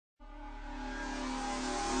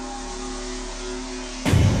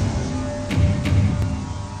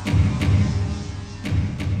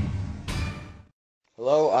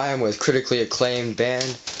Hello, I am with critically acclaimed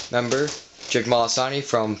band member Jake Malasani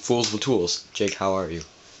from Foolz with Toolz. Jake, how are you?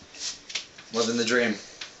 Living the dream.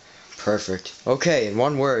 Perfect. Okay, in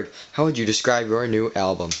one word, how would you describe your new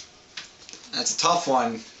album? That's a tough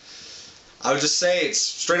one. I would just say it's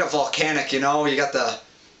straight up volcanic, you know? You got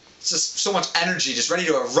it's just so much energy, just ready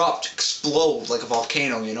to erupt, explode like a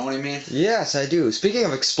volcano, you know what I mean? Yes, I do. Speaking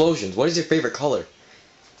of explosions, what is your favorite color?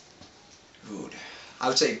 Dude, I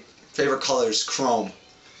would say favorite color is chrome.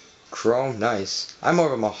 Chrome? Nice. I'm more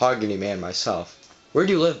of a mahogany man myself. Where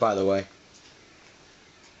do you live, by the way?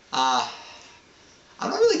 I'm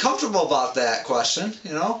not really comfortable about that question,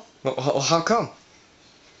 you know? Well, how come?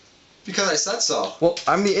 Because I said so. Well,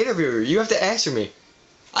 I'm the interviewer. You have to answer me.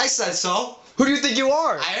 I said so. Who do you think you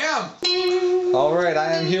are? I am. Alright,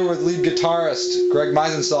 I am here with lead guitarist Greg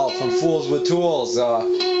Meisenstahl from Foolz with Toolz.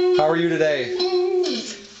 How are you today?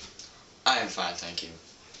 I am fine, thank you.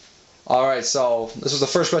 Alright, so this was the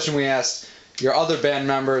first question we asked your other band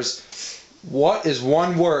members. What is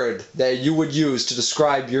one word that you would use to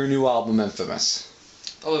describe your new album, Infamous?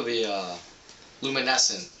 Probably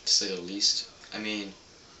luminescent, to say the least. I mean,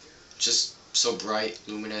 just so bright,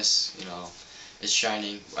 luminous, you know, it's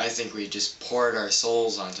shining. I think we just poured our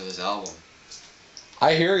souls onto this album.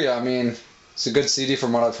 I hear you. I mean, it's a good CD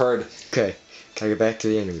from what I've heard. Okay, can I get back to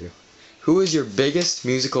the interview? Who is your biggest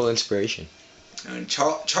musical inspiration? I mean,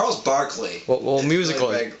 Charles Barkley. Well, musical,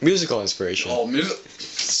 really musical inspiration. Oh, music.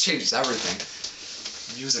 This changes everything.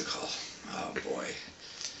 Musical. Oh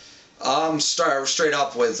boy. Start straight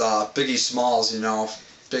up with Biggie Smalls, you know,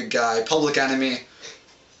 big guy, Public Enemy.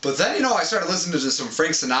 But then, you know, I started listening to some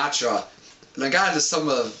Frank Sinatra, and I got into some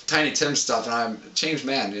of Tiny Tim stuff, and I'm a changed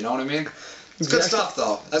man. You know what I mean? It's good stuff,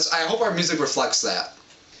 though. I hope our music reflects that.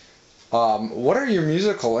 What are your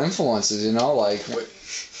musical influences? You know, like.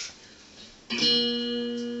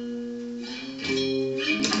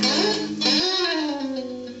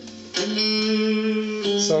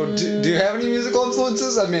 So, do you have any musical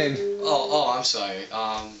influences? I mean... Oh, I'm sorry.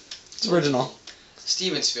 It's original.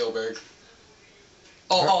 Steven Spielberg.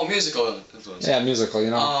 Oh, musical influence. Yeah, musical, you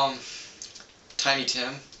know. Tiny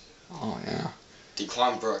Tim. Oh, yeah.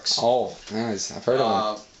 Dequan Brooks. Oh, nice. I've heard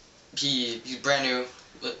of him. He's brand new.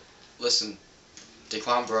 Listen,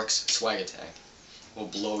 Dequan Brooks, Swag Attack will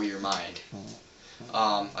blow your mind.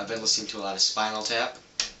 I've been listening to a lot of Spinal Tap,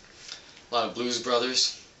 a lot of Blues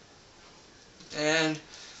Brothers, and a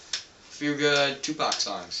few good Tupac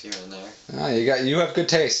songs here and there. Ah, you have good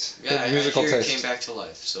taste. Yeah, good musical I hear taste. it came back to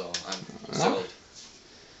life, so I'm thrilled.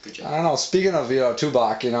 Good job. I don't know. Speaking of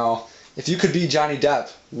Tupac, you know, if you could be Johnny Depp,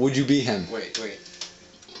 would you be him? Wait.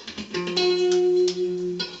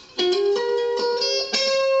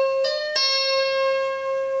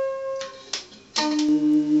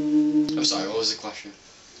 I'm sorry, what was the question?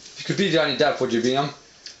 If you could be Johnny Depp, would you be him?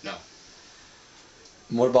 No.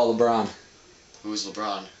 And what about LeBron? Who's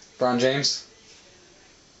LeBron? LeBron James?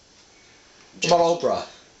 What about Oprah?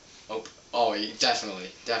 Oh,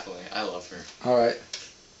 definitely. I love her. Alright.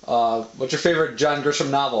 What's your favorite John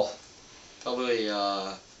Grisham novel? Probably,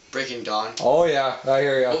 Breaking Dawn. Oh yeah, I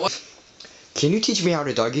hear ya. Can you teach me how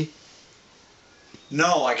to Dougie?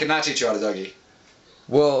 No, I cannot teach you how to Dougie.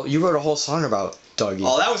 Well, you wrote a whole song about Dougie.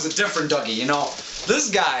 Oh, that was a different Dougie, you know. This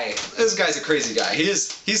guy's a crazy guy.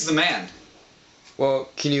 He's the man. Well,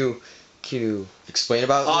 can you explain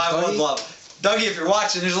about Oh, I Dougie? would love. Dougie, if you're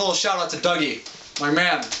watching, there's a little shout out to Dougie. My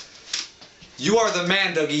man. You are the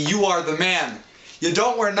man, Dougie. You are the man. You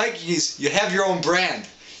don't wear Nikes, you have your own brand.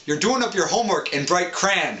 You're doing up your homework in bright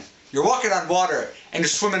crayon. You're walking on water, and you're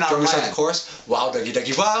swimming on land. The chorus. Wow,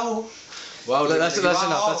 Dougie, wow. Wow, That's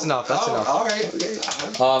enough. Alright.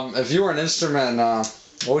 If you were an instrument,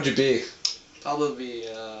 what would you be? Probably,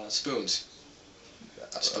 spoons.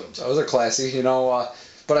 Spoons. Those are classy, you know.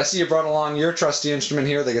 But I see you brought along your trusty instrument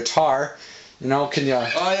here, the guitar. You know, can you?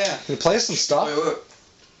 Oh yeah. Can you play some stuff? Wait.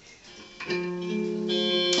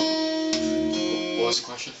 What was the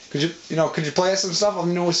question? Could you play us some stuff on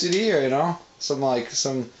the new CD, or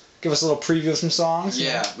give us a little preview of some songs?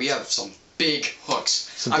 Yeah, we have some big hooks.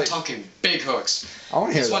 I'm talking big hooks. I want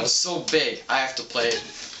to hear this those. one's so big, I have to play it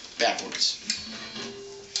backwards.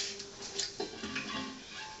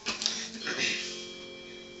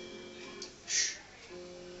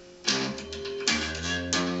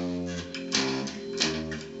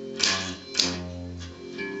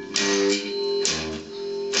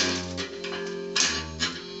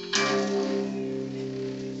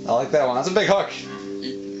 I like that one. That's a big hook.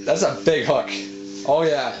 That's a big hook. Oh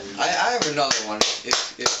yeah. I have another one.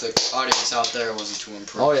 If the audience out there wasn't too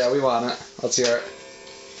impressed. Oh yeah, we want it. Let's hear it.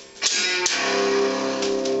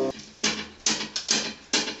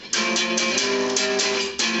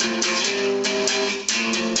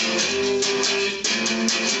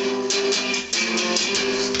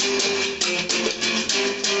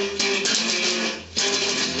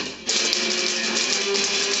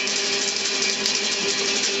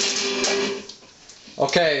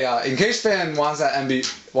 Okay, in case fan wants that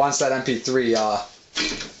MP3,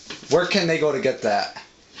 where can they go to get that?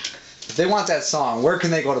 If they want that song, where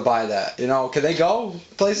can they go to buy that? You know, can they go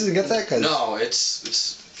places and get that? Cause No,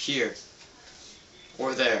 it's here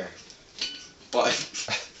or there, but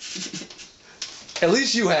at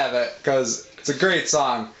least you have it, because it's a great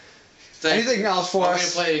song. Anything else for Want me to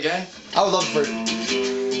us? play it again? I would love for.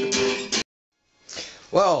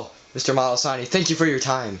 Well, Mr. Malasani, thank you for your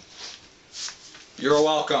time. You're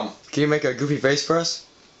welcome. Can you make a goofy face for us?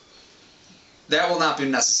 That will not be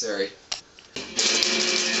necessary.